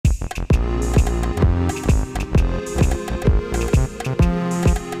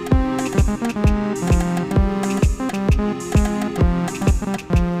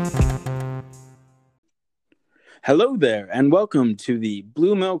Hello there, and welcome to the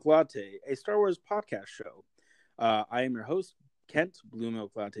Blue Milk Latte, a Star Wars podcast show. I am your host, Kent Blue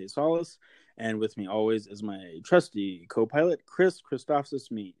Milk Latte Solace, and with me always is my trusty co-pilot, Chris Christophsis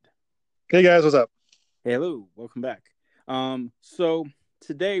Mead. Hey guys, what's up? Hey, hello, welcome back. So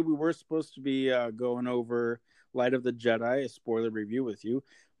today we were supposed to be going over Light of the Jedi, a spoiler review with you,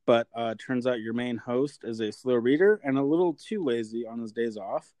 but turns out your main host is a slow reader and a little too lazy on his days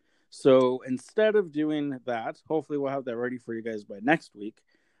off. So instead of doing that, hopefully we'll have that ready for you guys by next week.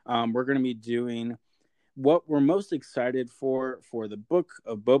 We're going to be doing what we're most excited for the Book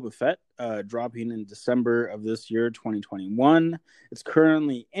of Boba Fett, dropping in December of this year, 2021. It's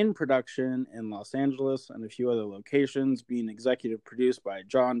currently in production in Los Angeles and a few other locations, being executive produced by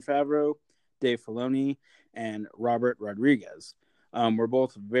Jon Favreau, Dave Filoni, and Robert Rodriguez. We're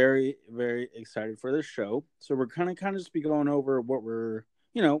both very, very excited for this show. So we're kind of just be going over what we're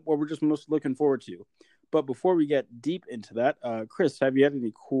just most looking forward to. But before we get deep into that, Chris, have you had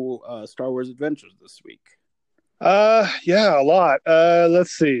any cool Star Wars adventures this week? Yeah, a lot.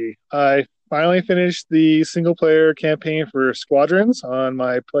 Let's see. I finally finished the single player campaign for Squadrons on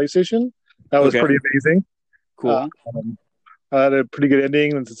my PlayStation. That was Okay, pretty amazing. Uh, cool. um, I had a pretty good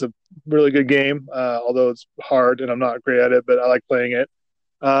ending, and it's a really good game. Although it's hard and I'm not great at it, but I like playing it.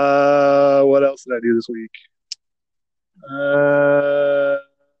 What else did I do this week?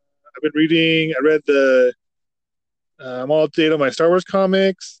 I've been reading. I read the. I'm all up to date on my Star Wars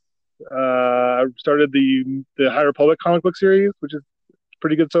comics. I started the High Republic comic book series, which is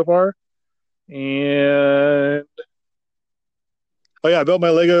pretty good so far. And oh yeah, I built my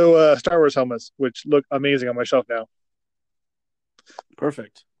Lego Star Wars helmets, which look amazing on my shelf now.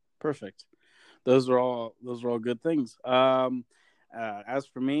 Perfect. Perfect. Those are all good things. As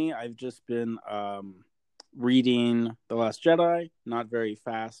for me, I've just been reading The Last Jedi, not very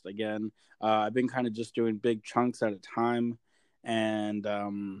fast again. I've been kind of just doing big chunks at a time, and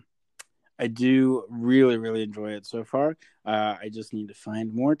I do really, really enjoy it so far. I just need to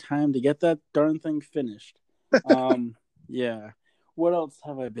find more time to get that darn thing finished. Yeah. What else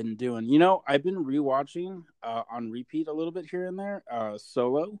have I been doing? I've been rewatching on repeat a little bit here and there.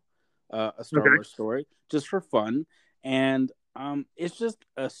 Solo, a Star Okay. Wars story, just for fun, and it's just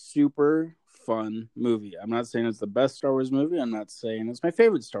a super fun movie. I'm not saying it's the best Star Wars movie. I'm not saying it's my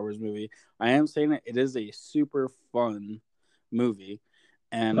favorite Star Wars movie. I am saying it is a super fun movie,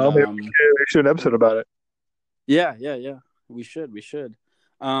 and Oh, maybe we should do an episode about it. yeah, yeah, yeah. We should.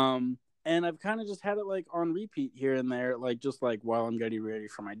 And I've kind of just had it like on repeat here and there, like just like while I'm getting ready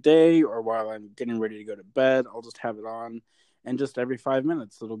for my day or while I'm getting ready to go to bed, I'll just have it on, and just every 5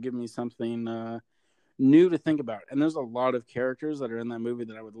 minutes, it'll give me something new to think about. And there's a lot of characters that are in that movie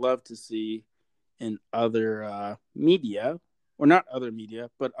that I would love to see in other media, or not other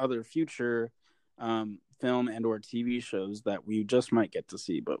media, but other future film and or TV shows that we just might get to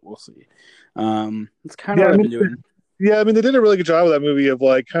see, but we'll see. It's kind of Yeah, what I I've mean, been doing. yeah, I mean, they did a really good job with that movie of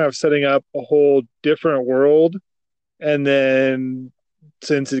like kind of setting up a whole different world, and then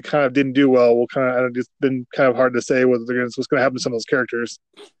since it kind of didn't do well, we'll kind of it's been kind of hard to say what's going to happen to some of those characters.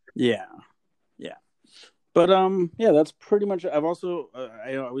 Yeah, yeah. But yeah, that's pretty much it. I've also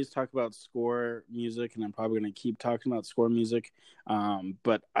I always talk about score music, and I'm probably going to keep talking about score music.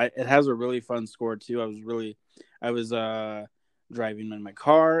 But it has a really fun score too. I was driving in my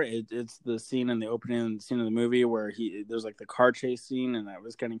car. It's the scene in the opening scene of the movie where there's like the car chase scene, and I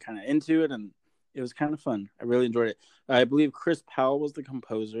was getting kind of into it, and it was kind of fun. I really enjoyed it. I believe Chris Powell was the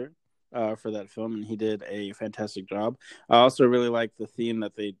composer for that film, and he did a fantastic job. I also really like the theme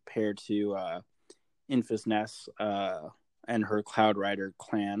that they paired to Infus Ness and her Cloud Rider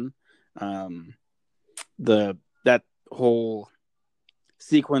clan. The that whole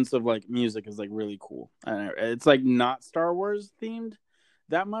sequence of like music is like really cool. It's like not Star Wars themed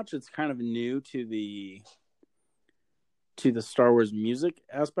that much. It's kind of new to the Star Wars music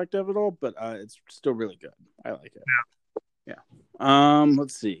aspect of it all, but it's still really good. I like it. Yeah.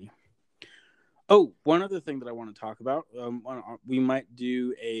 Let's see. Oh, one other thing that I want to talk about. We might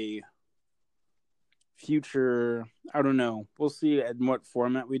do a future, I don't know, we'll see in what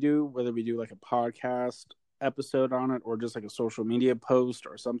format we do, whether we do like a podcast episode on it or just like a social media post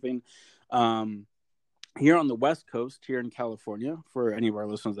or something. um Here on the West Coast, here in California, for any of our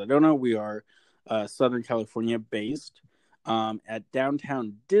listeners that don't know, we are Southern California based, at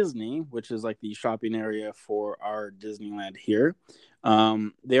downtown Disney, which is like the shopping area for our Disneyland here.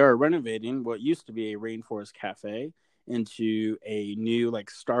 They are renovating what used to be a Rainforest Cafe into a new like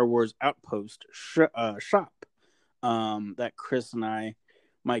Star Wars outpost shop, that Chris and I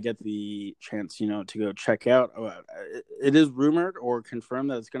might get the chance, to go check out. It is rumored or confirmed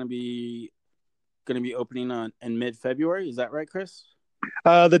that it's going to be going to be opening on in mid-February. Is that right, Chris?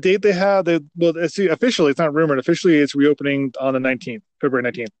 The date they have, well, officially, it's not rumored. Officially, it's reopening on the 19th, February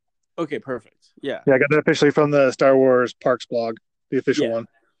 19th. Okay, perfect. Yeah. Yeah, I got that officially from the Star Wars Parks blog, the official Yeah. one.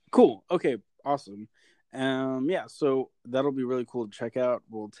 Cool. Okay, awesome. Yeah, so that'll be really cool to check out.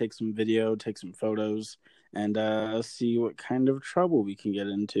 We'll take some video, take some photos, and see what kind of trouble we can get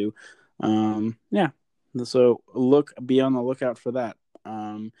into. Yeah. So be on the lookout for that.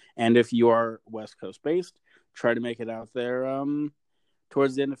 And if you are West Coast based, try to make it out there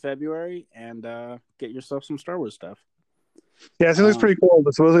towards the end of February and get yourself some Star Wars stuff. Yeah, so it's pretty cool.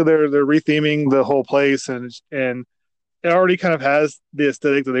 But supposedly they're retheming the whole place, and it already kind of has the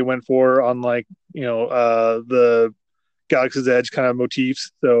aesthetic that they went for on like the Galaxy's Edge kind of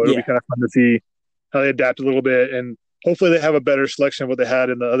motifs. So it'll be Yeah. kind of fun to see how they adapt a little bit, and hopefully they have a better selection of what they had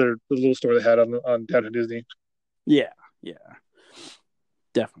in the little store they had on Downtown Disney. Yeah. Yeah.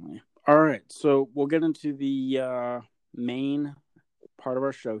 Definitely. All right. So we'll get into the main part of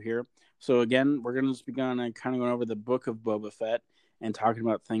our show here. So again, we're going to just be kind of going over the Book of Boba Fett and talking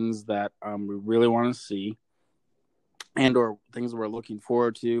about things that we really want to see and or things we're looking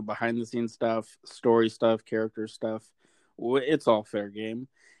forward to, behind the scenes stuff, story stuff, character stuff. It's all fair game.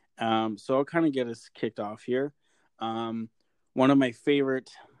 So I'll kind of get us kicked off here. One of my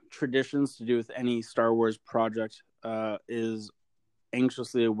favorite traditions to do with any Star Wars project is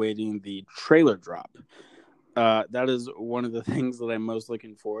anxiously awaiting the trailer drop. That is one of the things that I'm most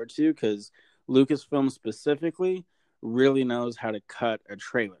looking forward to because Lucasfilm specifically really knows how to cut a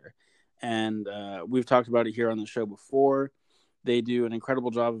trailer. And we've talked about it here on the show before. They do an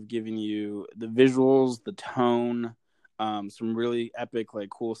incredible job of giving you the visuals, the tone, some really epic, like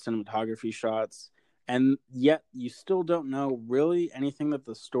cool cinematography shots. And yet you still don't know really anything that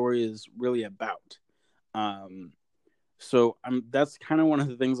the story is really about. So that's kind of one of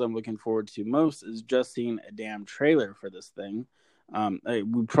the things I'm looking forward to most is just seeing a damn trailer for this thing.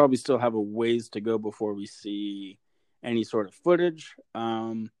 We probably still have a ways to go before we see any sort of footage.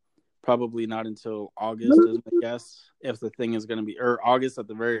 Probably not until August is my guess, if the thing is going to be, or August at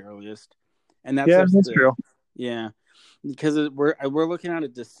the very earliest. And that's true. Yeah, because we're looking at a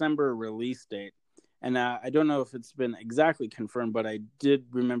December release date. And I don't know if it's been exactly confirmed, but I did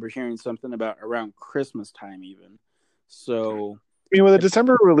remember hearing something about around Christmas time even. So, I mean, with a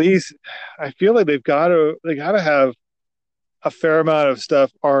December release, I feel like they gotta have a fair amount of stuff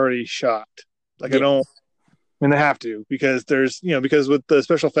already shot. Like yes. I mean, they have to because because with the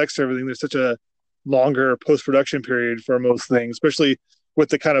special effects and everything, there's such a longer post production period for most things, especially with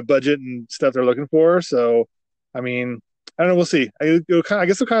the kind of budget and stuff they're looking for. So, I mean, I don't know. We'll see. I guess it'll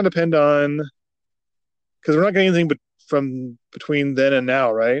kind of depend on because we're not getting anything from between then and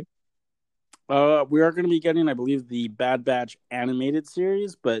now, right? We are going to be getting, I believe, the Bad Batch animated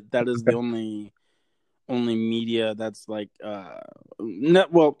series, but that is the only media that's like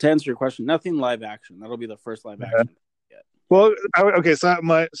well, to answer your question, nothing live action. That'll be the first live action. Well, okay,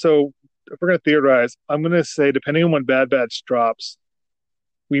 so if we're gonna theorize, I'm gonna say depending on when Bad Batch drops,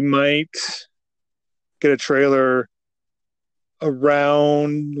 we might get a trailer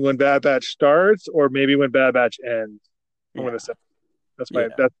around when Bad Batch starts, or maybe when Bad Batch ends. I'm gonna say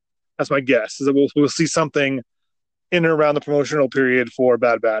that's my guess. Is that we'll see something in and around the promotional period for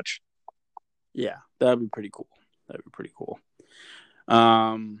Bad Batch. Yeah, that'd be pretty cool.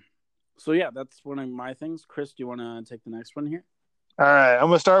 So yeah, that's one of my things. Chris, do you want to take the next one here? All right, I'm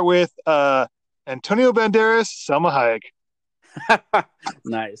gonna start with Antonio Banderas, Selma Hayek.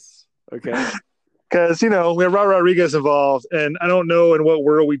 Nice. Okay. Because we have Robert Rodriguez involved, and I don't know in what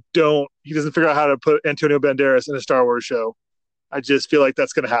world he doesn't figure out how to put Antonio Banderas in a Star Wars show. I just feel like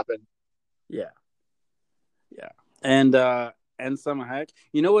that's going to happen. Yeah. And Selma Hayek.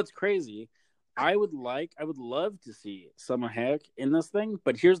 You know what's crazy? I would love to see Selma Hayek in this thing,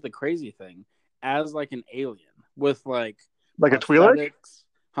 but here's the crazy thing: as like an alien with like a Twi'lek,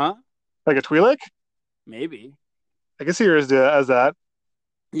 huh? Like a Twi'lek? Maybe. I guess here as that.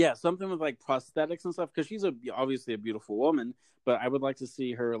 Yeah, something with like prosthetics and stuff because she's obviously a beautiful woman, but I would like to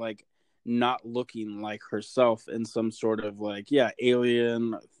see her like not looking like herself in some sort of like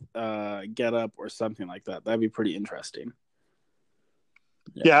alien get up or something like that. That'd be pretty interesting.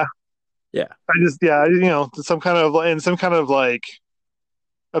 Yeah. I just some kind of like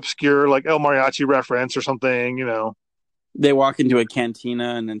obscure like El Mariachi reference or something. They walk into a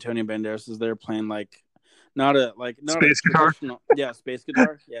cantina and Antonio Banderas is there playing like not space a guitar. Space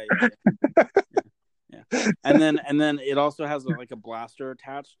guitar. Yeah. And then it also has like a blaster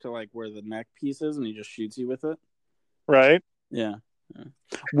attached to like where the neck piece is, and he just shoots you with it. Right. Yeah.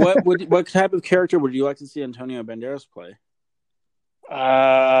 What type of character would you like to see Antonio Banderas play?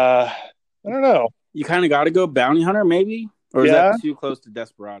 I don't know. You kind of got to go bounty hunter, maybe, or is that Yeah, too close to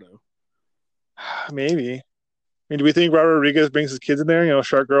desperado? maybe. I mean, do we think Robert Rodriguez brings his kids in there? You know,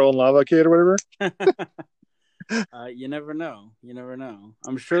 Shark Girl and Lava Kid or whatever. You never know. You never know.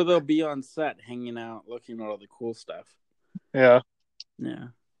 I'm sure they'll be on set, hanging out, looking at all the cool stuff. Yeah. Yeah,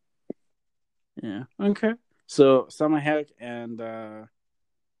 yeah. Okay. So Salma Hayek and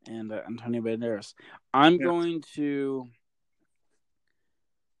Antonio Banderas. I'm Yeah. going to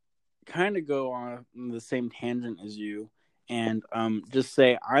kind of go on the same tangent as you, and just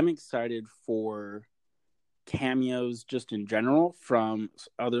say I'm excited for cameos just in general from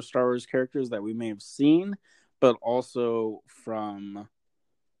other Star Wars characters that we may have seen, but also from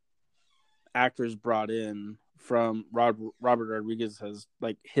actors brought in from Robert Rodriguez has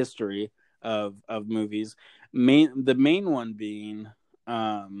like history of movies. The main one being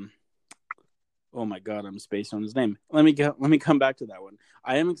oh my god, I'm spacing on his name. Let me come back to that one.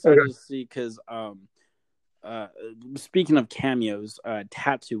 I am excited Okay. to see because uh speaking of cameos,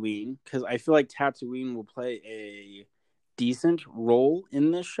 Tatooine, because I feel like Tatooine will play a decent role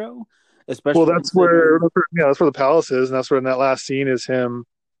in this show, Well, especially considering that's where the palace is, and that's where in that last scene is him,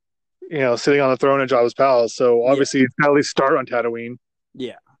 sitting on the throne in Jabba's palace. So yeah, obviously, it's got to at least start on Tatooine.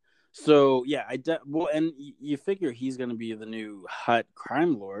 yeah. So yeah, well, and you figure he's going to be the new Hutt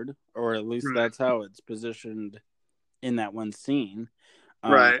crime lord, or at least Right. that's how it's positioned in that one scene.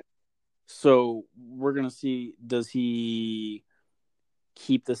 Uh, Right. so we're going to see, does he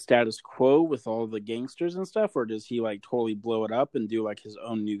keep the status quo with all the gangsters and stuff, or does he like totally blow it up and do like his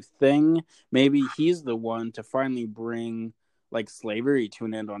own new thing? Maybe he's the one to finally bring like slavery to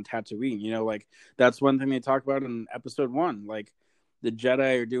an end on Tatooine. Like that's one thing they talk about in episode 1. Like the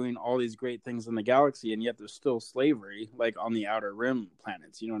Jedi are doing all these great things in the galaxy, and yet there's still slavery like on the outer rim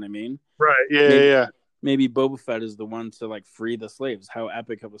planets. You know what I mean? Right. Yeah. Yeah. Maybe Yeah. maybe Boba Fett is the one to like free the slaves. How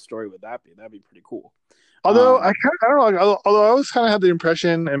epic of a story would that be? That'd be pretty cool. Although I don't know. Although I always kind of had the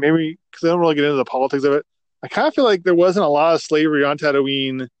impression, and maybe because I don't really get into the politics of it, I kind of feel like there wasn't a lot of slavery on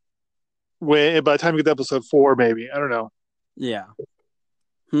Tatooine when by the time you get to episode 4. Maybe I don't know. Yeah.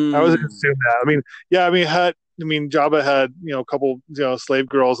 I was Hmm. assume that. I mean, yeah. Jabba had a couple slave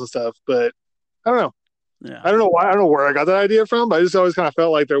girls and stuff, but I don't know. Yeah. I don't know why. I don't know where I got that idea from, but I just always kind of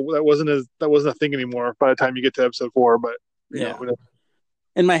felt like that wasn't a thing anymore by the time you get to episode 4. But Yeah.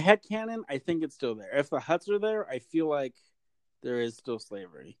 In my head canon, I think it's still there. If the Huts are there, I feel like there is still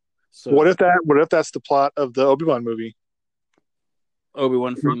slavery. what So if that? What if that's the plot of the Obi-Wan movie?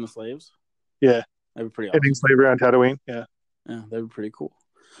 Obi-Wan freeing the slaves, Yeah, that'd be pretty ending awesome. slavery on Tatooine. Yeah, Yeah, that'd be pretty cool.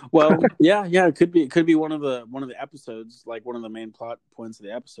 Well, yeah, yeah, it could be one of the episodes, like one of the main plot points of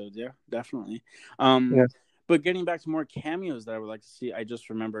the episodes. Yeah, definitely. Um, yeah, but getting back to more cameos that I would like to see, I just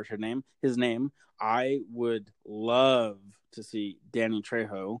remembered his name. I would love to see Danny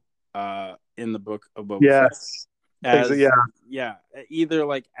Trejo, in the Book of Boba Fett yes. Yeah, as, yeah, either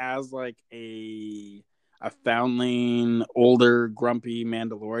like as like a foundling, older, grumpy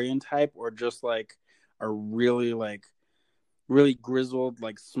Mandalorian type, or just like a really grizzled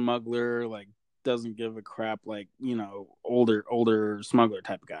like smuggler, like doesn't give a crap, like older smuggler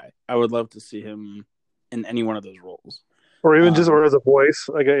type of guy. I would love to see him in any one of those roles. or even just um or as a voice,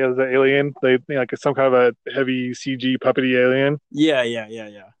 like as an alien, like some kind of a heavy CG puppety alien. yeah, yeah, yeah,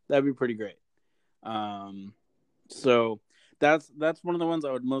 yeah, that'd be pretty great. So that's one of the ones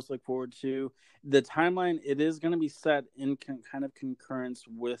I would most look forward to. The timeline, it is going to be set in kind of concurrence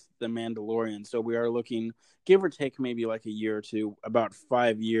with the Mandalorian, so we are looking, give or take, maybe like a year or two, about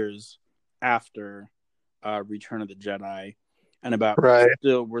 5 years after Return of the Jedi, and Right.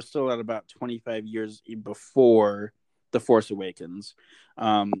 we're still at about 25 years before the Force Awakens.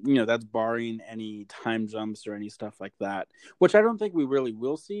 That's barring any time jumps or any stuff like that, which I don't think we really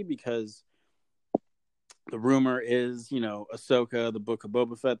will see, because the rumor is, Ahsoka, the Book of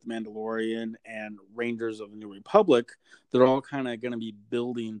Boba Fett, the Mandalorian, and Rangers of the New Republic, they're all kind of going to be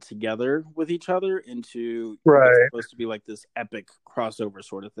building together with each other into what's Right. supposed to be like this epic crossover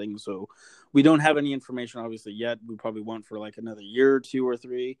sort of thing. So we don't have any information, obviously, yet. We probably won't for like another year or 2 or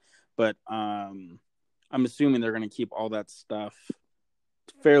 3, but I'm assuming they're going to keep all that stuff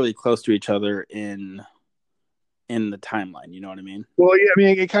fairly close to each other in the timeline. You know what I mean? Well, yeah. I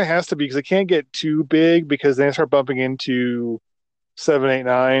mean, it kind of has to be because it can't get too big because then they start bumping into 7, 8,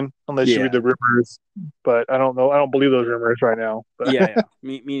 9 unless you read Yeah. the rumors. But I don't know. I don't believe those rumors right now. But Yeah, yeah.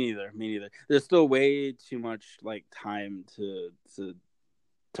 Me neither. Me neither. There's still way too much like time to it's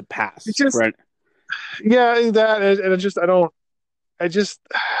pass just for it. yeah, that and it just I don't. I just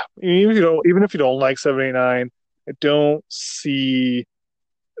even if you don't like 7, 8, 9, I don't see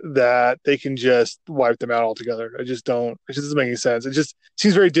that they can just wipe them out altogether. I just don't. It just doesn't make any sense. It just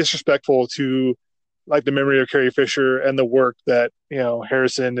seems very disrespectful to like the memory of Carrie Fisher and the work that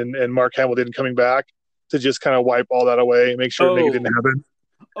Harrison and Mark Hamill did in coming back to just kind of wipe all that away and make it didn't Oh, happen.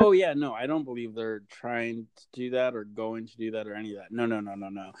 oh yeah, no, I don't believe they're trying to do that or going to do that or any of that. No, no, no, no,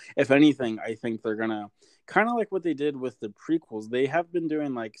 no. If anything, I think they're gonna kind of like what they did with the prequels. They have been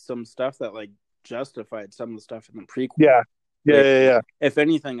doing like some stuff that like justified some of the stuff in the prequel Yeah, yeah, yeah, lately. yeah. If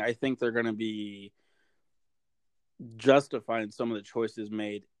anything, I think they're gonna be justifying some of the choices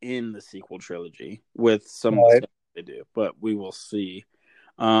made in the sequel trilogy with some of the Right. stuff they do, but we will see.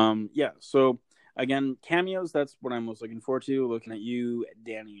 Yeah, so again, cameos, that's what I'm most looking forward to. Looking at you,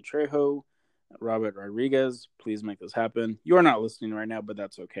 Danny Trejo, Robert Rodriguez, please make this happen. You're not listening right now, but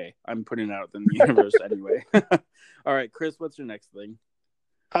that's okay. I'm putting it out in the universe anyway. All right, Chris, what's your next thing?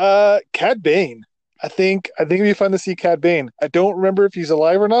 Cad Bane. I think it'd be fun to see Cad Bane. I don't remember if he's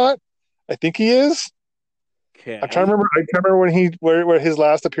alive or not. I think he is. Okay. I can't remember when where his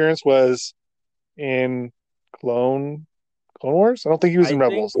last appearance was in Clone Wars. I don't think he was in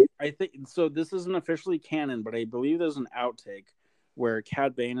Rebels. I think so. This isn't officially canon, but I believe there's an outtake where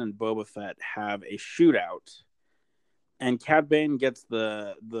Cad Bane and Boba Fett have a shootout, and Cad Bane gets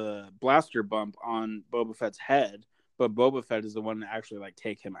the blaster bump on Boba Fett's head, but Boba Fett is the one to actually like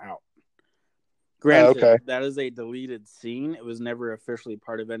take him out. Granted, Okay. that is a deleted scene. It was never officially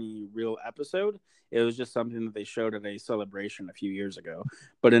part of any real episode. It was just something that they showed at a celebration a few years ago,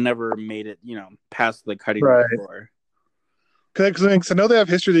 but it never made it, past the cutting room Right. floor. Because I know they have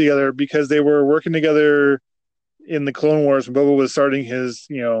history together because they were working together in the Clone Wars when Boba was starting his,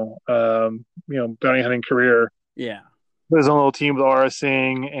 bounty hunting career. Yeah. His own little team with Aura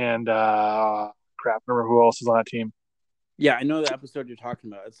Singh and crap, I remember who else is on that team. Yeah, I know the episode you're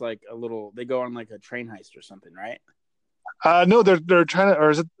talking about. It's like they go on like a train heist or something, right? No, they're trying to,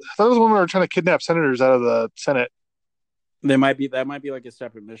 or is it? I thought it was one where they're trying to kidnap senators out of the Senate. That might be like a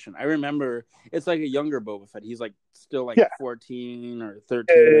separate mission. I remember it's like a younger Boba Fett. He's like still like Yeah, 14 or yeah,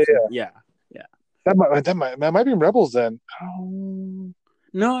 13 or yeah, something. yeah. Yeah. Yeah. That might be Rebels then.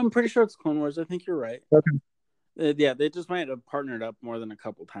 No, I'm pretty sure it's Clone Wars. I think you're right. Okay. Yeah, they just might have partnered up more than a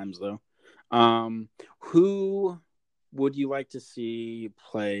couple times though. Who would you like to see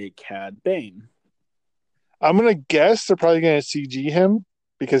play Cad Bane? I'm gonna guess they're probably gonna CG him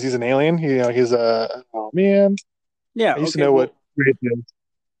because he's an alien. He's a oh man. Yeah, I used to okay, know what well, race he is.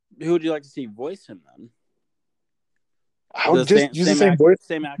 who would you like to see voice him then? I The would just same use the same voice.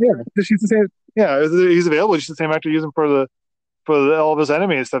 same Yeah, actor? just use the same. Yeah, if he's available. Use the same actor. Use him all of his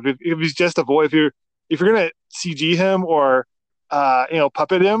enemy and stuff. If he's just a voice, if you're gonna CG him or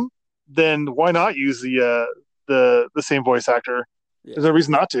puppet him, then why not use the same voice actor? Yeah. There's no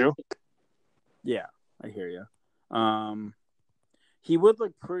reason not to. Yeah, I hear you. He would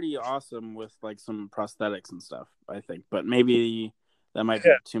look pretty awesome with like some prosthetics and stuff, I think, but maybe that might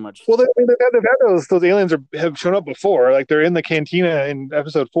Yeah. be too much. Well, they've had those aliens have shown up before. Like they're in the cantina in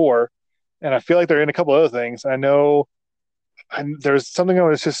episode 4, and I feel like they're in a couple other things. I know there's something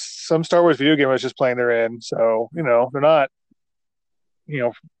on. It's just some Star Wars video game I was just playing. They're in, so they're not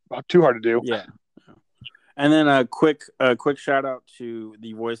you too hard to do. Yeah. And then a quick shout out to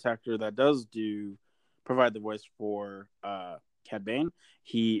the voice actor that does provide the voice for Cad Bane.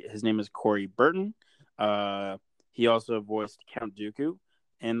 His name is Corey Burton. He also voiced Count Dooku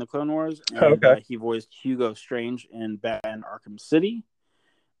in the Clone Wars, Oh, and okay. he voiced Hugo Strange in Batman Arkham City.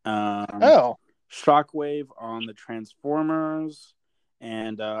 Um, Oh, Shockwave on the Transformers,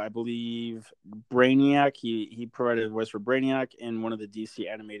 and I believe Brainiac. He provided a voice for Brainiac in one of the DC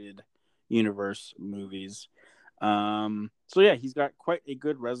animated universe movies. So yeah, he's got quite a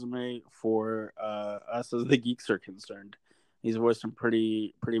good resume for us as the geeks are concerned. He's voiced some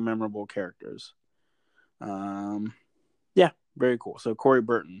pretty memorable characters. Yeah, very cool. So Corey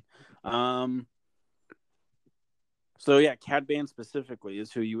Burton. So yeah, Cad Bane specifically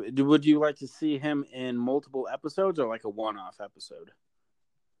is who would you like to see him in multiple episodes or like a one-off episode?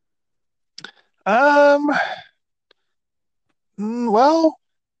 um, well,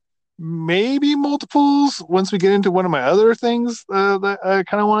 maybe multiples once we get into one of my other things that I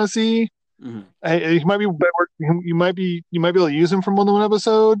kind of want to see. Mm-hmm. He might be better. You might be able to use him for more than one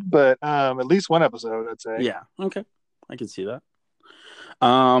episode, but at least one episode, I'd say. Yeah, okay, I can see that.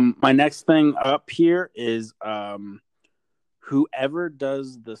 My next thing up here is whoever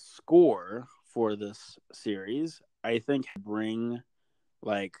does the score for this series, I think bring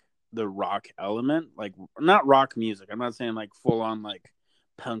like the rock element, like not rock music. I'm not saying like full on like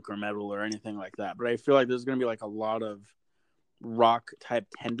punk or metal or anything like that, but I feel like there's going to be like a lot of rock type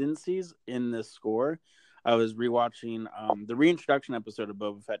tendencies in this score. I was rewatching the reintroduction episode of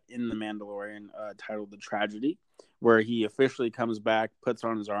Boba Fett in The Mandalorian, titled "The Tragedy," where he officially comes back, puts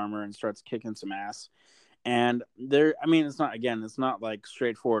on his armor, and starts kicking some ass. And there, I mean, it's not like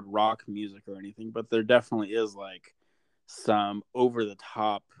straightforward rock music or anything, but there definitely is like some over the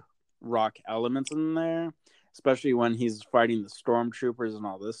top rock elements in there, especially when he's fighting the stormtroopers and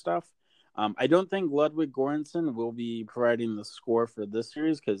all this stuff. I don't think Ludwig Göransson will be providing the score for this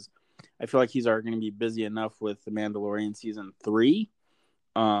series because I feel like he's already going to be busy enough with The Mandalorian season 3.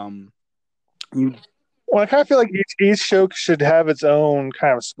 Um, Well, I kind of feel like each show should have its own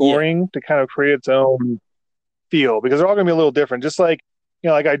kind of yeah, scoring to kind of create its own feel because they're all going to be a little different. Just like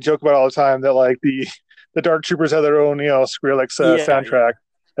like I joke about all the time that like the Dark Troopers have their own Skrillex yeah. soundtrack.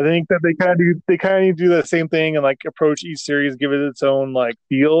 I think that they kind of do the same thing and like approach each series, give it its own like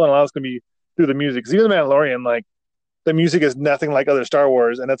feel, and a lot of it's going to be through the music. Because even the Mandalorian, like the music is nothing like other Star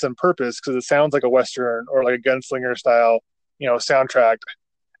Wars, and that's on purpose because it sounds like a western or like a gunslinger style soundtrack.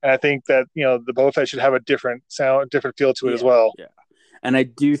 And I think that the Boba Fett should have a different sound, different feel to it as Yeah, well. yeah. And I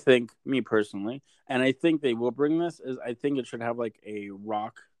do think, me personally, and I think they will bring this, is I think it should have like a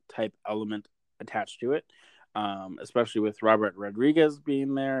rock type element attached to it. Especially with Robert Rodriguez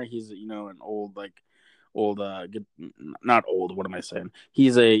being there. He's, an old, not old, what am I saying?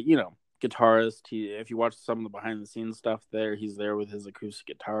 He's a, guitarist. If you watch some of the behind the scenes stuff there, he's there with his acoustic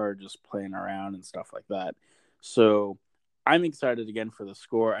guitar just playing around and stuff like that. So I'm excited again for the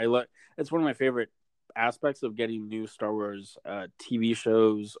score. It's one of my favorite aspects of getting new Star Wars TV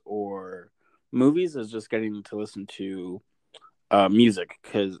shows or movies is just getting to listen to music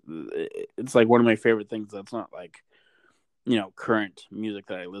because it's like one of my favorite things that's not like current music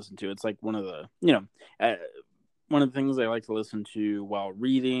that I listen to. It's like one of the things I like to listen to while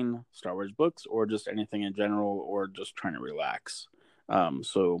reading Star Wars books or just anything in general or just trying to relax.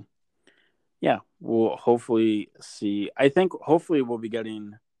 So yeah, we'll hopefully see. I think hopefully we'll be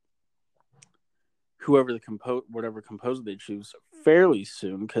getting whatever composer they choose fairly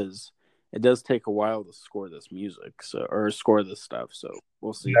soon because it does take a while to score this music, or score this stuff. So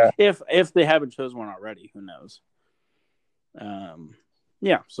we'll see Yeah. if they haven't chosen one already. Who knows?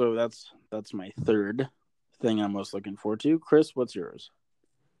 Yeah. So that's my third thing I'm most looking forward to. Chris, what's yours?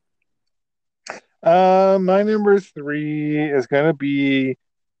 My number three is going to be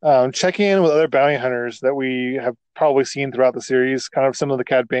checking in with other bounty hunters that we have probably seen throughout the series, kind of some of the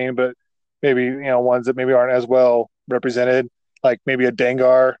Cad Bane, but maybe ones that maybe aren't as well represented, like maybe a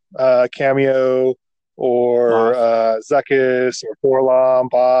Dengar cameo or Bosk. Zuckuss or Forlom,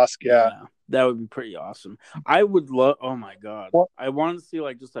 Bosk. Yeah. Yeah, that would be pretty awesome. I would love. Oh my god, Well, I want to see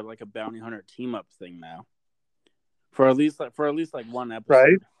like just like a bounty hunter team up thing now for at least like one right.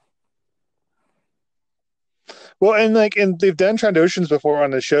 episode. Well, and they've done Trandoshans before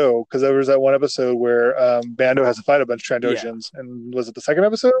on the show because there was that one episode where Bando has to fight a bunch of Yeah. Trandoshans, and was it the second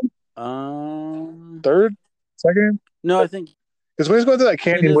episode, third, second? No, I think Because when he's going through that it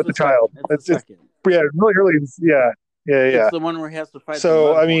canyon is with the the second. child, It's the it's second. yeah, really early. Yeah, yeah, It's yeah. the one where he has to fight the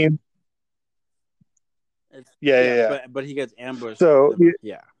So I Mudhorn. mean, It's yeah, yeah, yeah, yeah. but he gets ambushed with So them.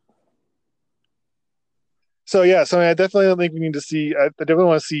 Yeah. yeah, so I mean, I definitely think we need to see. I definitely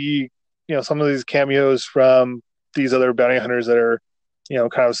want to see some of these cameos from these other bounty hunters that are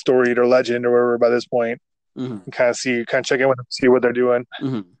kind of storied or legend or whatever by this point, Mm-hmm. and kind of check in with them, see what they're doing,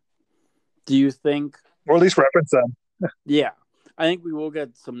 Mm-hmm. Do you think? or at least reference them. Yeah, I think we will get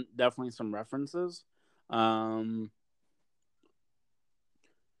definitely some references. Um,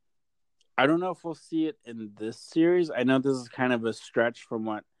 I don't know if we'll see it in this series. I know this is kind of a stretch from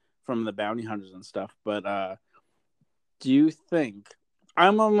the bounty hunters and stuff, but do you think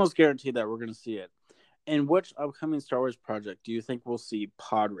I'm almost guaranteed that we're going to see it? In which upcoming Star Wars project do you think we'll see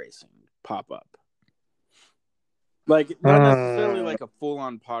pod racing pop up? Like not necessarily Hmm. like a full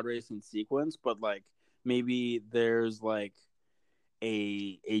on pod racing sequence, but like maybe there's like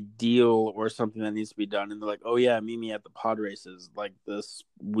a deal or something that needs to be done, and they're like, "Oh yeah, meet me at the pod races like this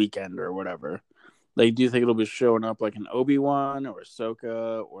weekend or whatever." Like, do you think it'll be showing up like an Obi-Wan or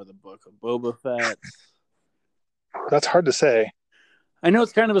Ahsoka or the Book of Boba Fett? That's hard to say. I know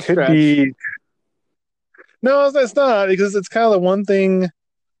it's kind of a Could stretch. be. No, it's not because it's kind of the one thing.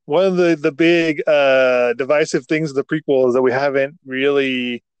 One of the big divisive things of the prequel is that we haven't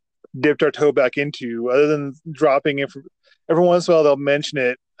really dipped our toe back into, other than dropping it. Every once in a while, they'll mention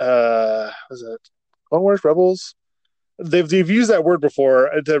it. Was it Clone Wars Rebels? They've used that word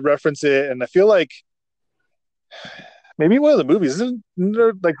before to reference it, and I feel like maybe one of the movies isn't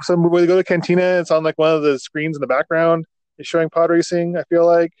there like some where they go to Cantina. It's on like one of the screens in the background. It's showing pod racing. I feel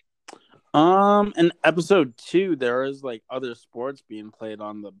like. In episode 2, there is like other sports being played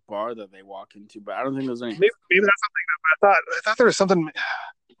on the bar that they walk into, but I don't think there's any. Maybe that's something that I thought there was something.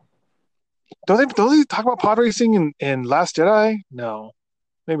 Don't they talk about pod racing in Last Jedi? No,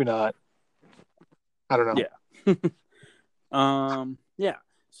 maybe not. I don't know. Yeah. Yeah.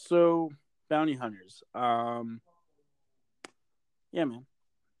 So bounty hunters. Yeah, man.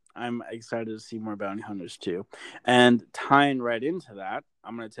 I'm excited to see more bounty hunters too. And tying right into that,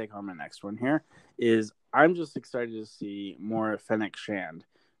 I'm going to take on my next one here. Is I'm just excited to see more Fennec Shand.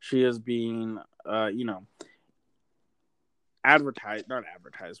 She is being, advertised, not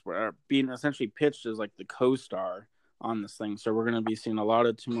advertised, but being essentially pitched as like the co-star on this thing. So we're going to be seeing a lot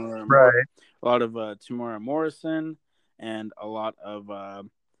of Right. Tamora Morrison, and a lot of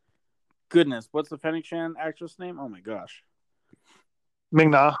goodness. What's the Fennec Shand actress name? Oh my gosh. Ming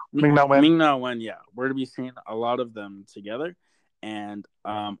Na Wen. Ming Na Wen, yeah. We're going to be seeing a lot of them together, and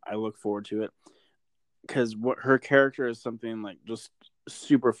I look forward to it because what her character is something like just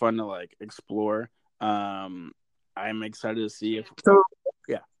super fun to like explore. I'm excited to see if So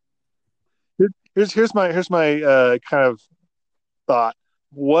yeah. here's my kind of thought.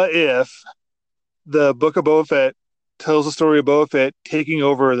 What if the Book of Boba Fett tells the story of Boba Fett taking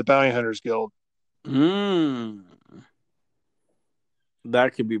over the Bounty Hunters Guild? Mm,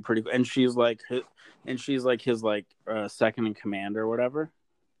 that could be pretty cool. And she's like his like second in command or whatever.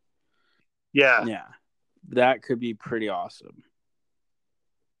 Yeah, Yeah, that could be pretty awesome.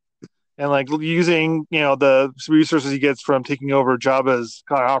 and like using the resources he gets from taking over Jabba's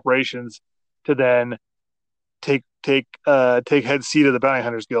kind of operations to then take head seat of the Bounty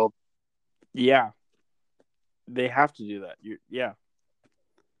Hunters Guild. Yeah, they have to do that. Yeah.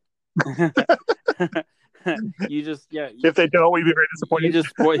 You just yeah If they don't, we'd be very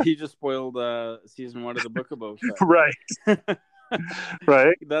disappointed. you just spoiled season 1 of the Book of Boba Right, Fett.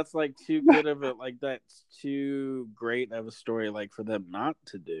 right, That's like too good of it. Like that's too great of a story. Like for them not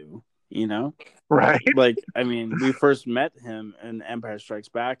to do. You know, right. like I mean, we first met him in Empire Strikes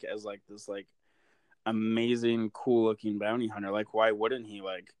Back as like this like amazing, cool looking bounty hunter. Like, why wouldn't he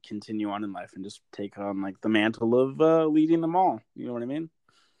like continue on in life and just take on like the mantle of leading them all? You know what I mean?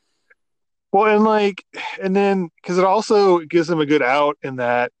 Well, and then because it also gives them a good out in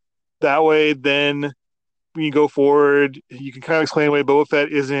that way, then when you go forward, you can kind of explain why Boba Fett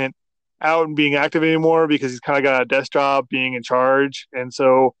isn't out and being active anymore because he's kind of got a desk job being in charge, and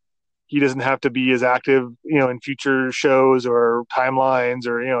so he doesn't have to be as active, in future shows or timelines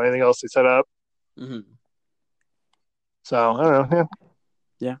or anything else they set up. Mm-hmm. So I don't know.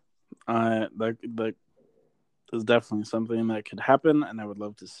 Yeah, that is definitely something that could happen, and I would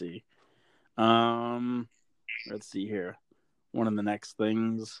love to see. Um, let's see here. One of the next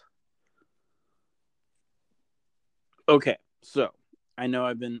things. Okay, so I know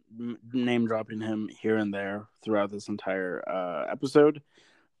I've been name dropping him here and there throughout this entire episode,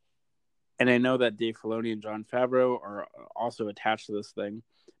 and I know that Dave Filoni and Jon Favreau are also attached to this thing,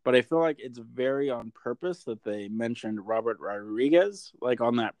 but I feel like it's very on purpose that they mentioned Robert Rodriguez like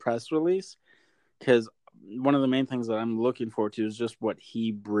on that press release, because one of the main things that I'm looking forward to is just what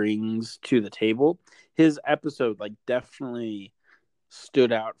he brings to the table. His episode like definitely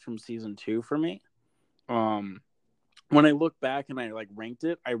stood out from season 2 for me. Um, when I look back and I ranked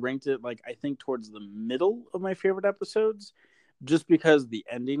it like I think towards the middle of my favorite episodes, just because the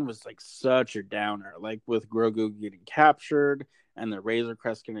ending was like such a downer, like with Grogu getting captured and the Razor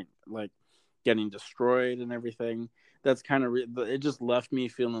Crest getting destroyed and everything. That's kind of it just left me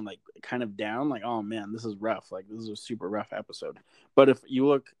feeling like kind of down, like oh man, this is rough. Like this is a super rough episode. But if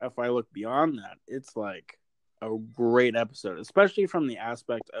I look beyond that, it's like a great episode, especially from the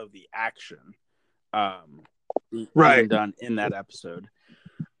aspect of the action. Um, Right. being done in that episode.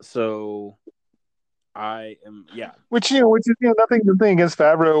 So I am, yeah, Which is nothing against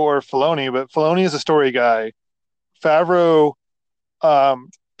Favreau or Filoni, but Filoni is a story guy. Favreau um,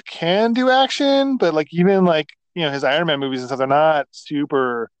 can do action, but like even like his Iron Man movies and stuff, they're not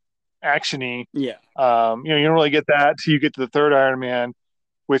super actiony. yeah. You don't really get that till you get to the third Iron Man,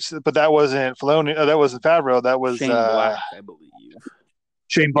 but that wasn't Filoni, that wasn't Favreau, that was Shane Black, I believe.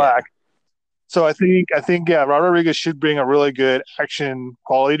 Shane Yeah, Black. So I think yeah, Robert Rodriguez should bring a really good action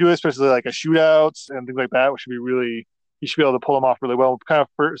quality to it, especially like a shootouts and things like that, which should be really he should be able to pull them off really well. Kind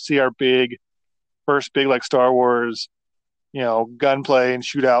of see our first big like Star Wars, gunplay and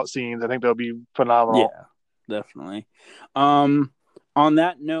shootout scenes. I think they'll be phenomenal. yeah, definitely. Um, on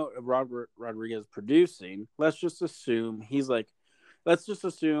that note of Robert Rodriguez producing, let's just assume it's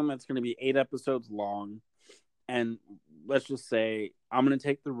going to be 8 episodes long, and let's just say I'm going to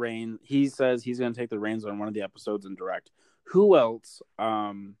take the reins. He says he's going to take the reins on one of the episodes and direct. Who else?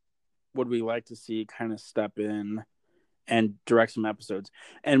 would we like to see kind of step in and direct some episodes?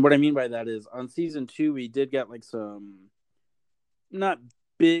 And what I mean by that is on season 2, we did get like some not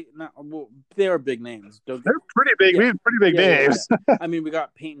big, not well, they are big names. Don't They're pretty big. yeah, We have pretty big names. yeah. I mean, we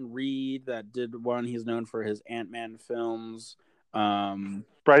got Peyton Reed that did one. He's known for his Ant-Man films. Bryce Dallas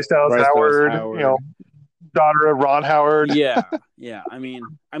Bryce Dallas Howard, Howard. daughter of Ron Howard. Yeah. I mean,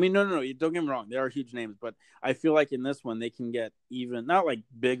 no. Don't get me wrong. They are huge names, but I feel like in this one they can get even not like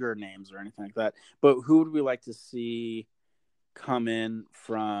bigger names or anything like that. But who would we like to see come in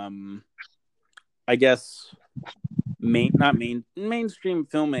from? I guess mainstream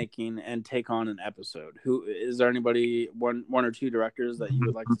filmmaking and take on an episode. Who is there? Anybody one or two directors that you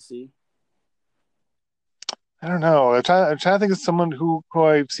would like to see? I don't know. I'm trying to think of someone who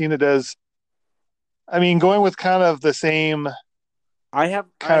I've seen that does. I mean, going with kind of the same I have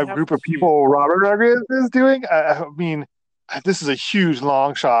group of two. people Robert Rodriguez is doing. I mean, this is a huge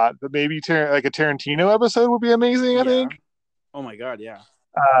long shot, but maybe like a Tarantino episode would be amazing. I Yeah. think. Oh my god. Yeah.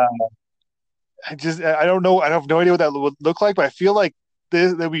 I don't know. I have no idea what that would look like, but I feel like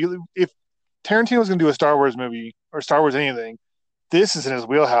if Tarantino was going to do a Star Wars movie or Star Wars anything, this is in his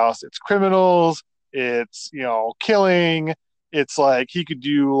wheelhouse. It's criminals. It's killing. It's like he could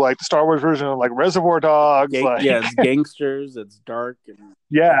do like the Star Wars version of like Reservoir Dogs. Yeah, it's gangsters. It's dark. And,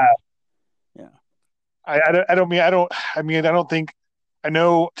 yeah. Yeah. I don't think. I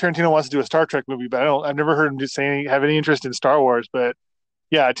know Tarantino wants to do a Star Trek movie, but I've never heard him just have any interest in Star Wars. But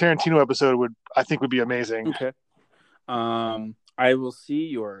yeah, a Tarantino episode would be amazing. Okay. I will see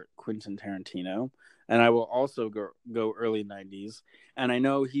your Quentin Tarantino, and I will also go early 90s. And I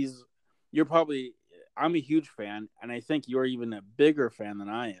know I'm a huge fan, and I think you're even a bigger fan than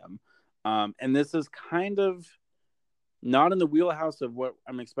I am. And this is kind of not in the wheelhouse of what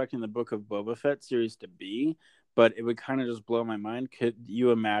I'm expecting the Book of Boba Fett series to be, but it would kind of just blow my mind. Could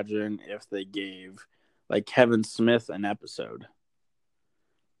you imagine if they gave like Kevin Smith an episode?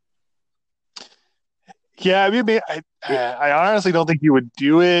 Yeah, I mean, I honestly don't think he would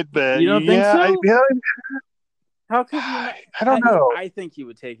do it, but You don't think so? yeah, How could you not? I don't know. I think he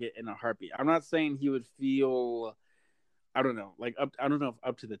would take it in a heartbeat. I'm not saying he would feel, I don't know, like I don't know if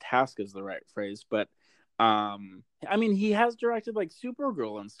up to the task is the right phrase, but I mean, he has directed like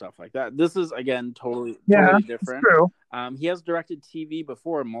Supergirl and stuff like that. This is again totally different. It's true. He has directed TV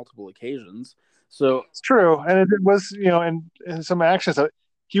before on multiple occasions, so it's true, and it was and some action stuff.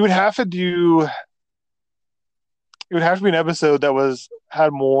 He would have to do. It would have to be an episode that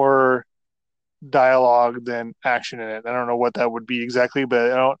had more dialogue than action in it. I don't know what that would be exactly,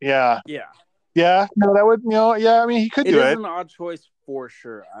 but I don't. Yeah. No, that would. Yeah. I mean, he could do it. It is an odd choice for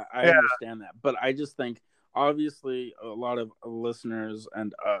sure. I understand that, but I just think obviously a lot of listeners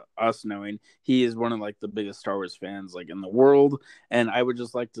and us knowing he is one of like the biggest Star Wars fans like in the world, and I would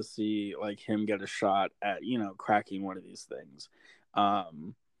just like to see like him get a shot at cracking one of these things.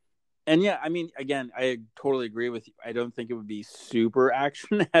 And yeah, I mean, again, I totally agree with you. I don't think it would be super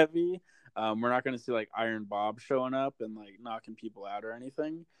action heavy. We're not going to see like Iron Bob showing up and like knocking people out or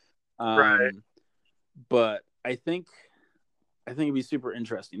anything. Right. But I think it'd be super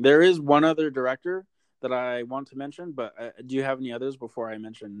interesting. There is one other director that I want to mention, but do you have any others before I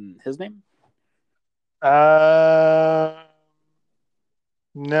mention his name? No,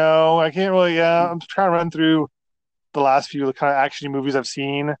 I can't really. Yeah, I'm trying to run through the last few kind of action movies I've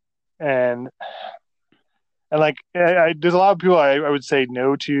seen, and like there's a lot of people I would say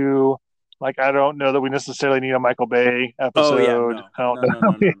no to. Like I don't know that we necessarily need a Michael Bay episode. Oh yeah, no. I don't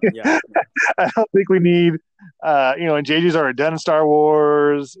No. Yeah. I don't think we need. And JJ's already done Star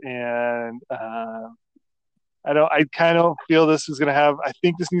Wars, and I kind of feel this is gonna have. I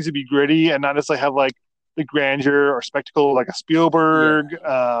think this needs to be gritty and not necessarily have like the grandeur or spectacle like a Spielberg.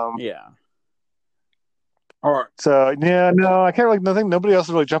 Yeah. All right. So yeah, no, I can't really nothing. Nobody else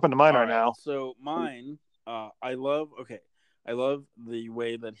is really jumping to mind right now. So mine, I love the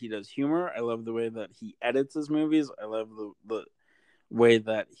way that he does humor. I love the way that he edits his movies. I love the way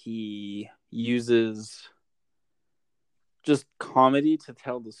that he uses just comedy to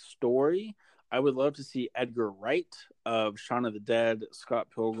tell the story. I would love to see Edgar Wright of Shaun of the Dead, Scott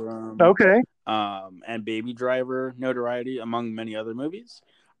Pilgrim, Okay, and Baby Driver, notoriety among many other movies.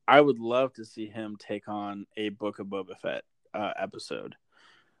 I would love to see him take on a Book of Boba Fett episode.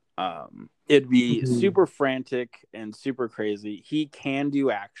 It'd be super frantic and super crazy. He can do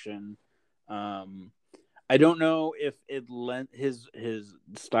action. I don't know if his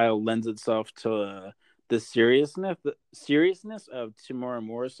style lends itself to the seriousness of Tamora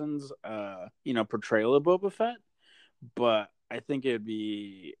Morrison's portrayal of Boba Fett, but I think it would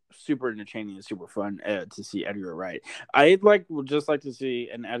be super entertaining and super fun to see Edgar Wright. Would just like to see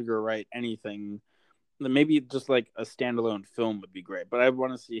an Edgar Wright anything. Maybe just like a standalone film would be great, but I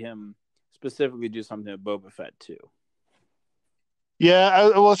want to see him specifically do something with Boba Fett too. Yeah,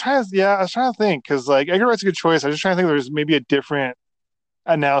 I was trying to. Yeah, I was trying to think because like Edgar Wright's a good choice. I was just trying to think there's maybe a different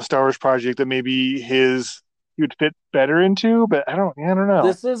a now Star Wars project that maybe he would fit better into, but I don't. Yeah, I don't know.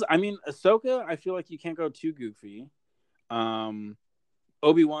 Ahsoka. I feel like you can't go too goofy. Um,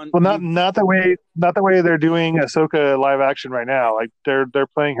 Obi-Wan, Well, you not the way they're doing Ahsoka live action right now. Like they're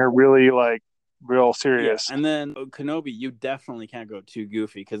playing her really like real yeah, serious. and then Kenobi, you definitely can't go too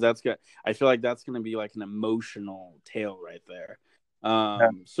goofy because that's good. I feel like that's gonna be like an emotional tale right there. Yeah.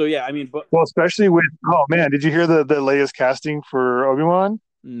 So yeah, I mean, but Well, especially with oh man, did you hear the latest casting for Obi-Wan?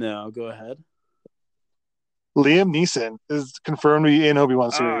 no, go ahead. Liam Neeson is confirmed to be in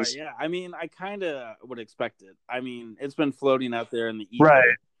Obi-Wan series. Yeah. I mean, I kind of would expect it. I mean, it's been floating out there in the Right.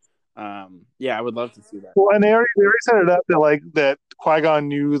 ether. Yeah, I would love to see that. Well, and they already set it up that like that Qui-Gon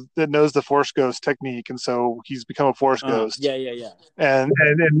knows the Force Ghost technique, and so he's become a Force Ghost. Yeah. And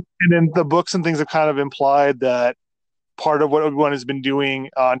then the books and things have kind of implied that part of what Obi-Wan has been doing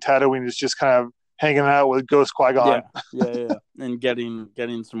on Tatooine is just kind of hanging out with Ghost Qui-Gon. Yeah. And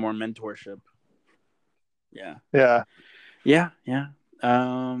getting some more mentorship. Yeah. Yeah. Yeah.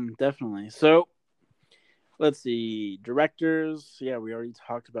 Definitely. So let's see. Directors. Yeah, we already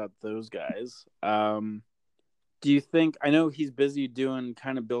talked about those guys. Do you think? I know he's busy doing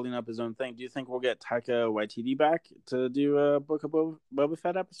kind of building up his own thing. Do you think we'll get Taika Waititi back to do a Book of Boba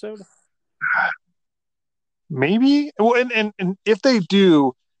Fett episode? Maybe. Well, and if they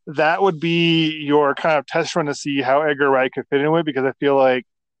do, that would be your kind of test run to see how Edgar Wright could fit in with, because I feel like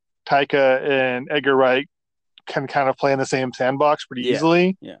Taika and Edgar Wright can kind of play in the same sandbox pretty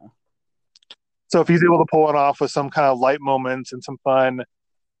easily. Yeah. So if he's able to pull it off with some kind of light moments and some fun,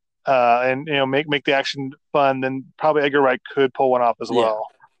 and make the action fun, then probably Edgar Wright could pull one off as well.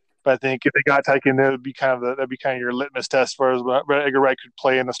 But I think if they got Taika in there, that'd be kind of your litmus test for whether Edgar Wright could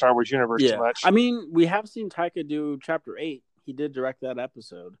play in the Star Wars universe too much. I mean, we have seen Taika do Chapter 8. He did direct that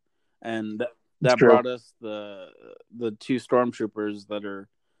episode, and that brought us the two stormtroopers that are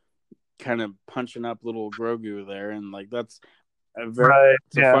kind of punching up little Grogu there, and like that's a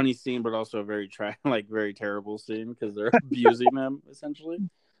funny scene, but also a very very terrible scene because they're abusing him essentially.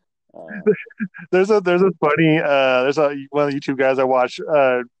 There's a funny one of the YouTube guys I watch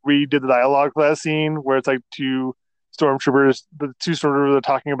redid the dialogue for that scene where it's like the two stormtroopers are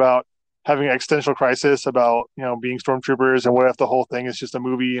talking about having an existential crisis about being stormtroopers, and what if the whole thing is just a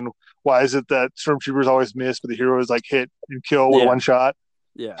movie, and why is it that stormtroopers always miss but the hero is like hit and kill with one shot.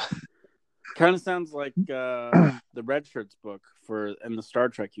 Kind of sounds like the Red Shirts book in the Star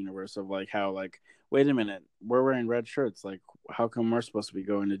Trek universe of like how like, wait a minute, we're wearing red shirts, like how come we're supposed to be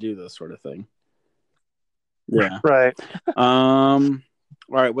going to do this sort of thing? Yeah. Right. All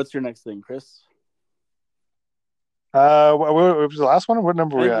right, what's your next thing, Chris? What was the last one? What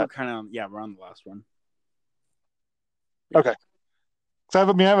number were we at? We're on the last one. Okay. So I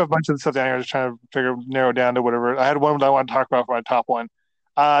have a bunch of stuff down here. Just trying to narrow down to whatever. I had one that I want to talk about for my top one.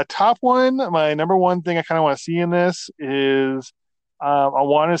 Top one, my number one thing I kind of want to see in this is I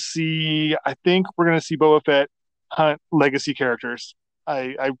want to see. I think we're going to see Boba Fett hunt legacy characters.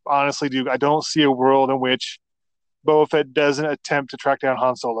 I honestly do. I don't see a world in which Boba Fett doesn't attempt to track down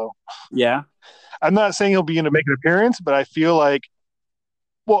Han Solo. Yeah. I'm not saying he'll be in to make an appearance, but I feel like,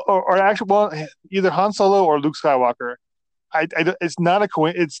 either Han Solo or Luke Skywalker. It's not a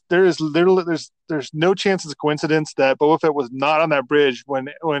coincidence. There's no chance it's a coincidence that Boba Fett was not on that bridge when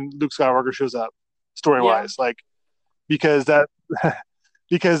Luke Skywalker shows up, story wise. Like, because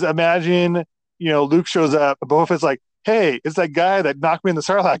imagine Luke shows up, and Boba Fett's like, hey, it's that guy that knocked me in the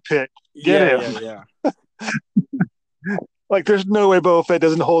Sarlacc pit. Get him. Yeah. Like, there's no way Boba Fett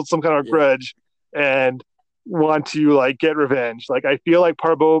doesn't hold some kind of grudge and want to like get revenge. Like, I feel like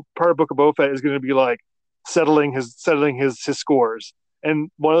part of Book of Boba Fett is going to be like settling his scores,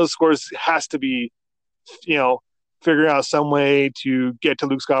 and one of those scores has to be figuring out some way to get to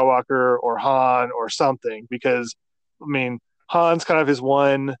Luke Skywalker or Han or something, because I mean Han's kind of his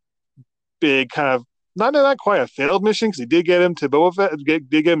one big kind of not quite a failed mission, because he did get him to Boba Fett, did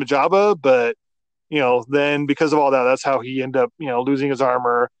get him to Jabba, but then because of all that, that's how he ended up losing his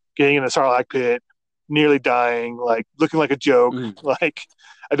armor, getting in the Sarlacc pit, nearly dying, like looking like a joke. Like,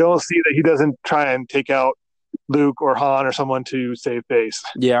 I don't see that he doesn't try and take out Luke or Han or someone to save face.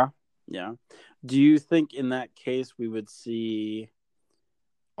 Yeah. Do you think in that case we would see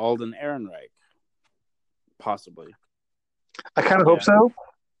Alden Ehrenreich? Possibly. I kind of hope so.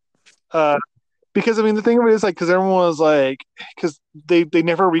 because I mean the thing of it is like because everyone was like because they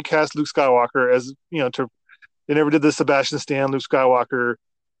never recast Luke Skywalker as to they never did the Sebastian Stan Luke Skywalker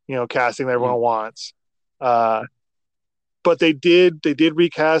casting that Mhm. everyone wants. Uh, but they did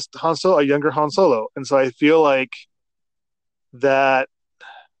recast Han Solo, a younger Han Solo, and so that I feel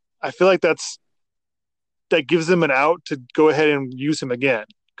like that gives them an out to go ahead and use him again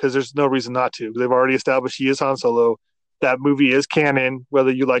because there's no reason not to. They've already established he is Han Solo. That movie is canon,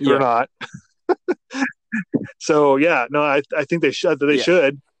 whether you like it or Yeah, not. So yeah, no, I think they should. They yeah,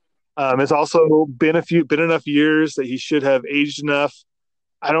 should. It's also been enough years that he should have aged enough.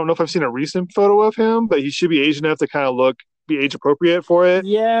 I don't know if I've seen a recent photo of him, but he should be aged enough to kind of be age appropriate for it.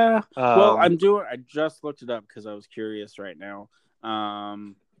 yeah. Well, Um, I just looked it up because I was curious right now.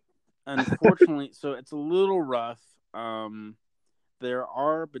 Um, Unfortunately, so it's a little rough. There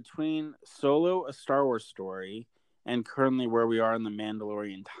are between Solo, a Star Wars story, and currently where we are in the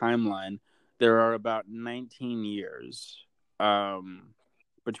Mandalorian timeline, there are about 19 years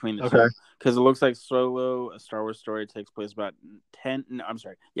between the okay, two. Because it looks like Solo, a Star Wars story, takes place about 10, no, I'm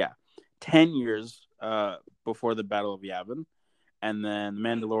sorry, yeah, 10 years before the Battle of Yavin. And then the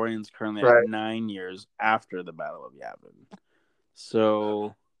Mandalorian's currently at right, 9 years after the Battle of Yavin.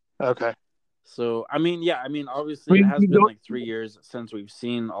 So okay. I mean, yeah, I mean, I obviously, it mean, has you been don't. like 3 years since we've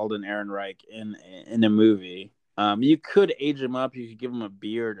seen Alden Ehrenreich in a movie. You could age him up. You could give him a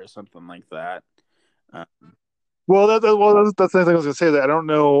beard or something like that. Uh, Well, that's the thing I was gonna say. That I don't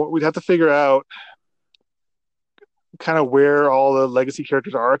know. We'd have to figure out kind of where all the legacy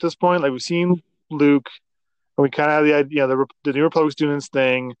characters are at this point. Like we've seen Luke, and we kind of have the idea. The New Republic's doing its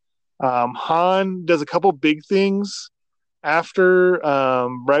thing. Han does a couple big things after,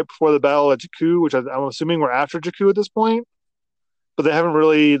 right before the battle at Jakku, which I'm assuming we're after Jakku at this point. But they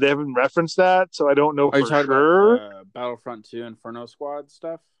haven't referenced that, so I don't know are you for talking about sure. Battlefront 2 Inferno Squad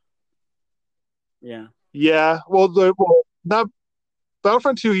stuff? Yeah, Yeah, well not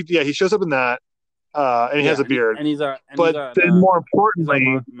Battlefront 2. He shows up in that, and he yeah, has a beard. and But then more he's at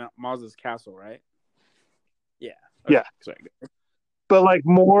importantly, Maz's castle, right? Yeah. Okay. yeah, Sorry. but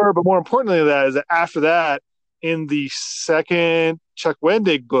more importantly than that is that after that, in the second Chuck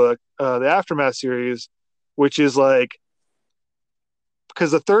Wendig book, the Aftermath series, which is like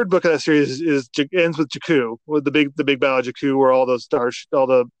because the third book of that series ends with Jakku, with the big battle of Jakku, where all the Star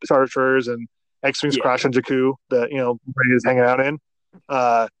Destroyers and X wings Yeah. crash on Jakku that Rey is hanging out in.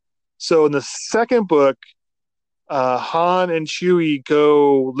 Uh, so in the second book, Han and Chewie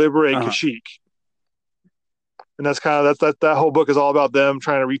go liberate Uh huh. Kashyyyk, and that whole book is all about them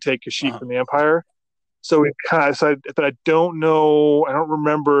trying to retake Uh Kashyyyk huh. from the Empire. So we kind of, but I don't know, I don't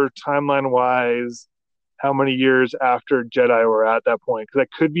remember timeline wise how many years after Jedi we're at that point because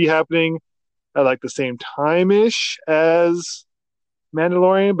that could be happening at like the same time ish as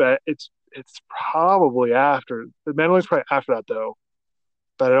Mandalorian, but it's probably after the Mandalorian's probably after that though.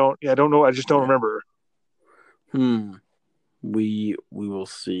 But I don't know. I just don't Yeah. remember. Hmm. We will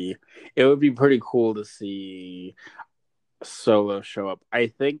see. It would be pretty cool to see Solo show up. I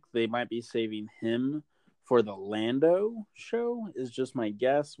think they might be saving him for the Lando show. Is just my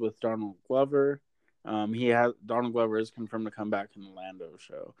guess with Donald Glover. He has Donald Glover is confirmed to come back in the Lando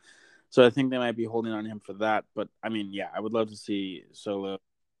show, so I think they might be holding on him for that. But I mean, yeah, I would love to see Solo.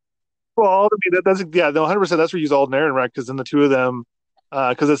 Well, I mean, that's yeah, no, 100%. That's where you use Alden Ehrenreich because then the two of them,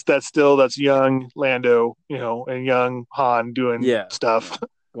 because that's young Lando, and young Han doing Yeah, stuff. yeah,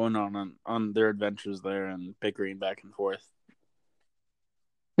 going on their adventures there and bickering back and forth.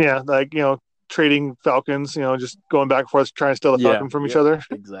 Yeah, like trading Falcons, just going back and forth trying to steal the Yeah, Falcon from each yep, other.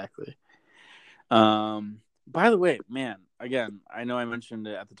 exactly. By the way, man, again, I know I mentioned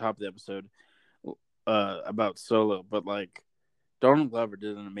it at the top of the episode about Solo, but like Donald Glover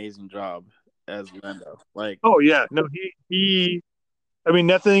did an amazing job as Lando. Like, Oh yeah, no, he. I mean,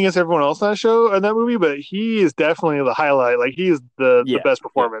 nothing against everyone else on that show in that movie, but he is definitely the highlight. Like he is the yeah, best yeah,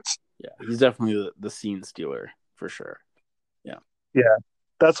 performance. yeah. He's definitely the scene stealer for sure. Yeah, Yeah,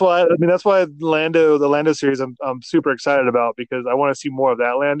 that's why the Lando series, I'm super excited about because I want to see more of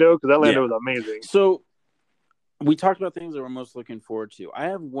that Lando because that Lando yeah. was amazing. So we talked about things that we're most looking forward to. I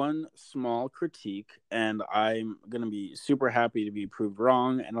have one small critique, and I'm going to be super happy to be proved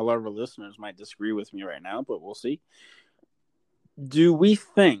wrong. And a lot of our listeners might disagree with me right now, but we'll see. Do we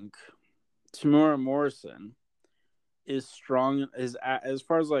think Tamura Morrison is strong as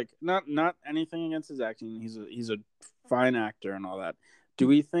far as like not anything against his acting? He's a fine actor and all that. Do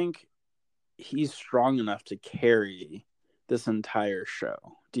we think he's strong enough to carry this entire show?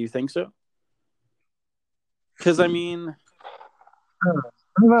 Do you think so? Because I mean, I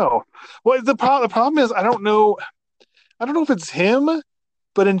don't know. Well, the problem is I don't know. I don't know if it's him.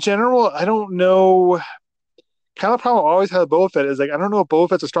 But in general, I don't know. Kind of the problem I always had with Boba Fett is like I don't know if Boba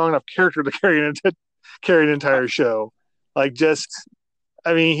Fett's a strong enough character to carry an Uh, entire show. Like just,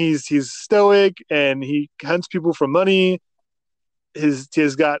 I mean, he's stoic and he hunts people for money. He's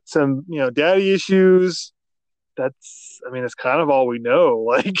got some daddy issues. That's, I mean, it's kind of all we know.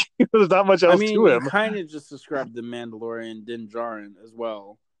 Like there's not much I else mean, to you him. kind of just described the Mandalorian Din Djarin as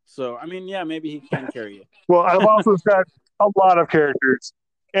well. So, I mean, yeah, maybe he can carry Well, I've it. also got a lot of characters.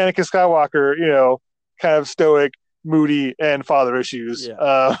 Anakin Skywalker, kind of stoic, moody, and father issues.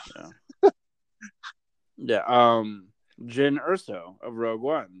 Yeah, yeah, yeah. Jyn Erso of Rogue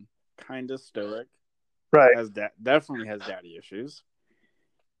One, kind of stoic, Right, definitely has daddy issues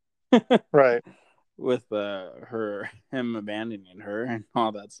right. with him abandoning her and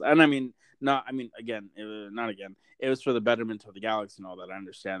all that stuff. And I mean, not I mean again, not again. It was for the betterment of the galaxy and all that. I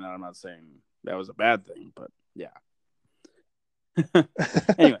understand that. I'm not saying that was a bad thing, but yeah.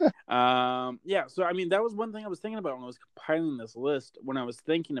 Anyway, yeah. So I mean, that was one thing I was thinking about when I was compiling this list. When I was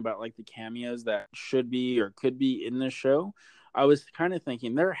thinking about like the cameos that should be or could be in this show, I was kind of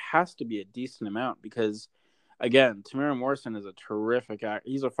thinking there has to be a decent amount because, again, Tamara Morrison is a terrific actor.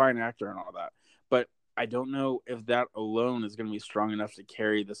 He's a fine actor and all that, but I don't know if that alone is going to be strong enough to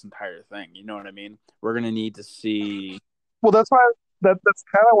carry this entire thing. You know what I mean? We're going to need to see. Well, that's why that's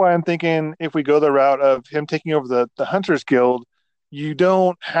kind of why I'm thinking if we go the route of him taking over the Hunters Guild, you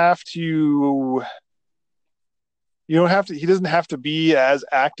don't have to. You don't have to. He doesn't have to be as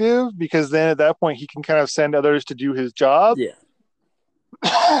active because then at that point he can kind of send others to do his job.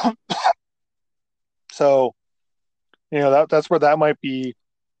 Yeah, So that's where that might be.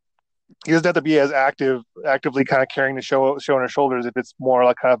 He doesn't have to be as actively kind of carrying the show on his shoulders if it's more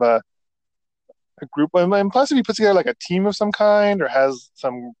like kind of a group. And plus, if he puts together like a team of some kind or has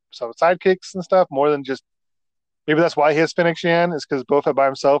some sidekicks and stuff, more than just maybe that's why he has Fennec Shan is because Boba Fett by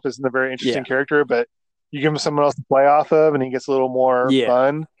himself isn't a very yeah, interesting character, but you give him someone else to play off of, and he gets a little more yeah,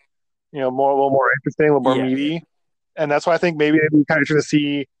 fun, a little more interesting, a little more yeah, yeah, meaty. And that's why I think maybe we kind of try to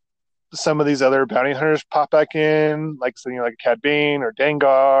see some of these other bounty hunters pop back in, like like Cad Bane or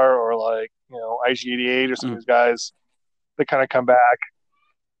Dengar or like IG-88 or some of mm, these guys that kind of come back.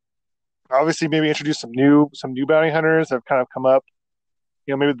 Obviously, maybe introduce some new bounty hunters that have kind of come up.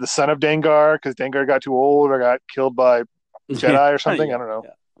 Maybe the son of Dengar because Dengar got too old or got killed by yeah, Jedi or something. I yeah, don't know.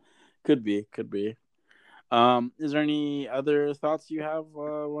 yeah. Could be, could be. Is there any other thoughts you have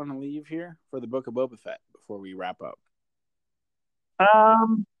want to leave here for the Book of Boba Fett before we wrap up?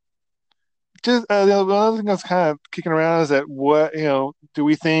 Um, just the other thing that's kind of kicking around is that what do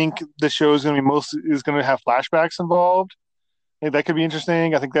we think the show is going to be is going to have flashbacks involved? I think that could be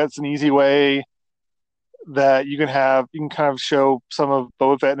interesting. I think that's an easy way that you can kind of show some of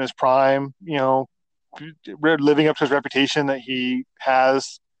Boba Fett in his prime. Living up to his reputation that he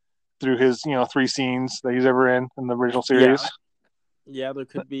has through his 3 scenes that he's ever in the original Yeah, series. yeah, there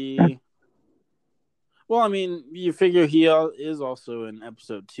could be. Well, I mean, you figure he is also in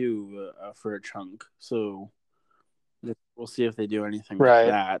episode 2 for a chunk, so we'll see if they do anything with Right.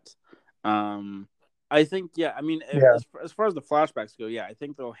 that. Um, I think, yeah, I mean, Yeah. as far as the flashbacks go, yeah, I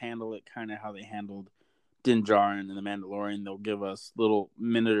think they'll handle it kind of how they handled Din Djarin and the Mandalorian. They'll give us little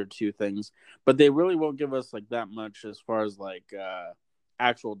minute or two things, but they really won't give us like that much as far as like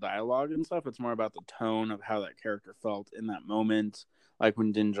actual dialogue and stuff. It's more about the tone of how that character felt in that moment, like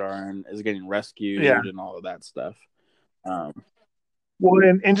when Din Djarin is getting Yeah. rescued and all of that stuff. Um, Well,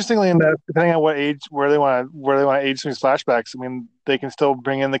 and interestingly, in that depending on what age, where they want to age some of these flashbacks, I mean, they can still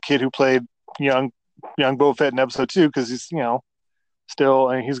bring in the kid who played young young Boba Fett in episode 2 because he's still,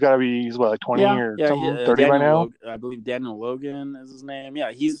 I mean, he's what, like 20 yeah, or yeah. something, 30 by now. I believe Daniel Logan is his name.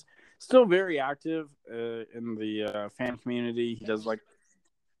 Yeah, he's still very active in the fan community. He does like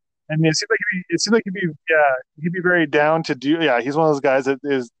I mean, it seems like he'd be very down to do. Yeah, he's one of those guys that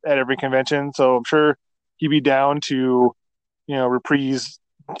is at every convention, so I'm sure he'd be down to reprise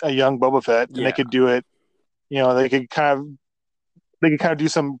a young Boba Fett, and they yeah. could do it. They could kind of do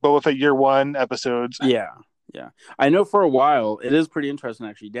some Boba Fett year one episodes. Yeah, yeah. I know for a while it is pretty interesting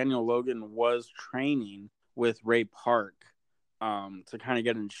actually. Daniel Logan was training with Ray Park to kind of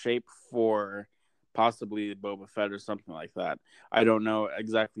get in shape for possibly Boba Fett or something like that. I don't know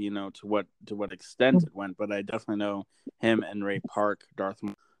exactly, to what extent it went, but I definitely know him and Ray Park, Darth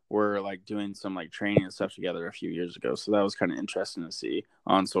Maul, were like doing some like training and stuff together a few years ago. So that was kind of interesting to see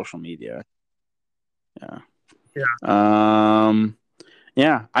on social media. Yeah. Yeah, Um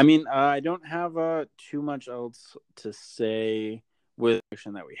yeah, I mean, I don't have too much else to say with the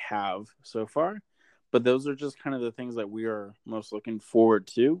action that we have so far, but those are just kind of the things that we are most looking forward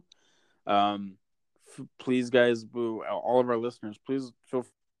to. Um, please, guys, all of our listeners, please feel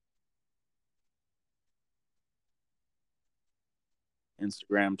free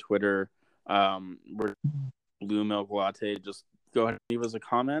Instagram, Twitter. We're Blue Milk Latte. Just go ahead and leave us a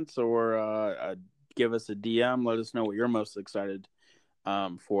comment or give us a DM. Let us know what you're most excited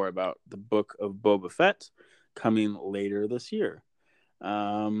for about the Book of Boba Fett coming later this year.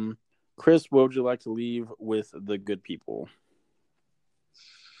 Chris, what would you like to leave with the good people?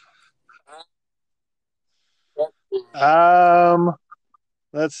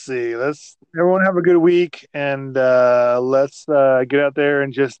 Let's see. Let's everyone have a good week, and let's get out there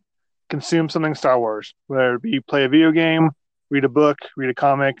and just consume something Star Wars. Whether it be play a video game, read a book, read a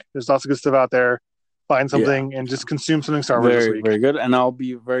comic. There's lots of good stuff out there. Find Yeah, something and just consume something Star Wars this very, week. very good. And I'll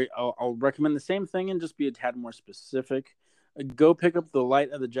recommend the same thing and just be a tad more specific. Go pick up The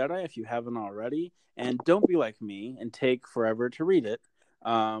Light of the Jedi if you haven't already, and don't be like me and take forever to read it.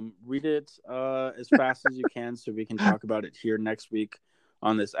 Read it as fast as you can so we can talk about it here next week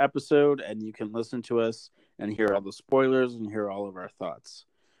on this episode, and you can listen to us and hear all the spoilers and hear all of our thoughts.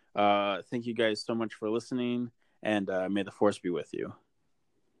 Thank you guys so much for listening, and may the Force be with you.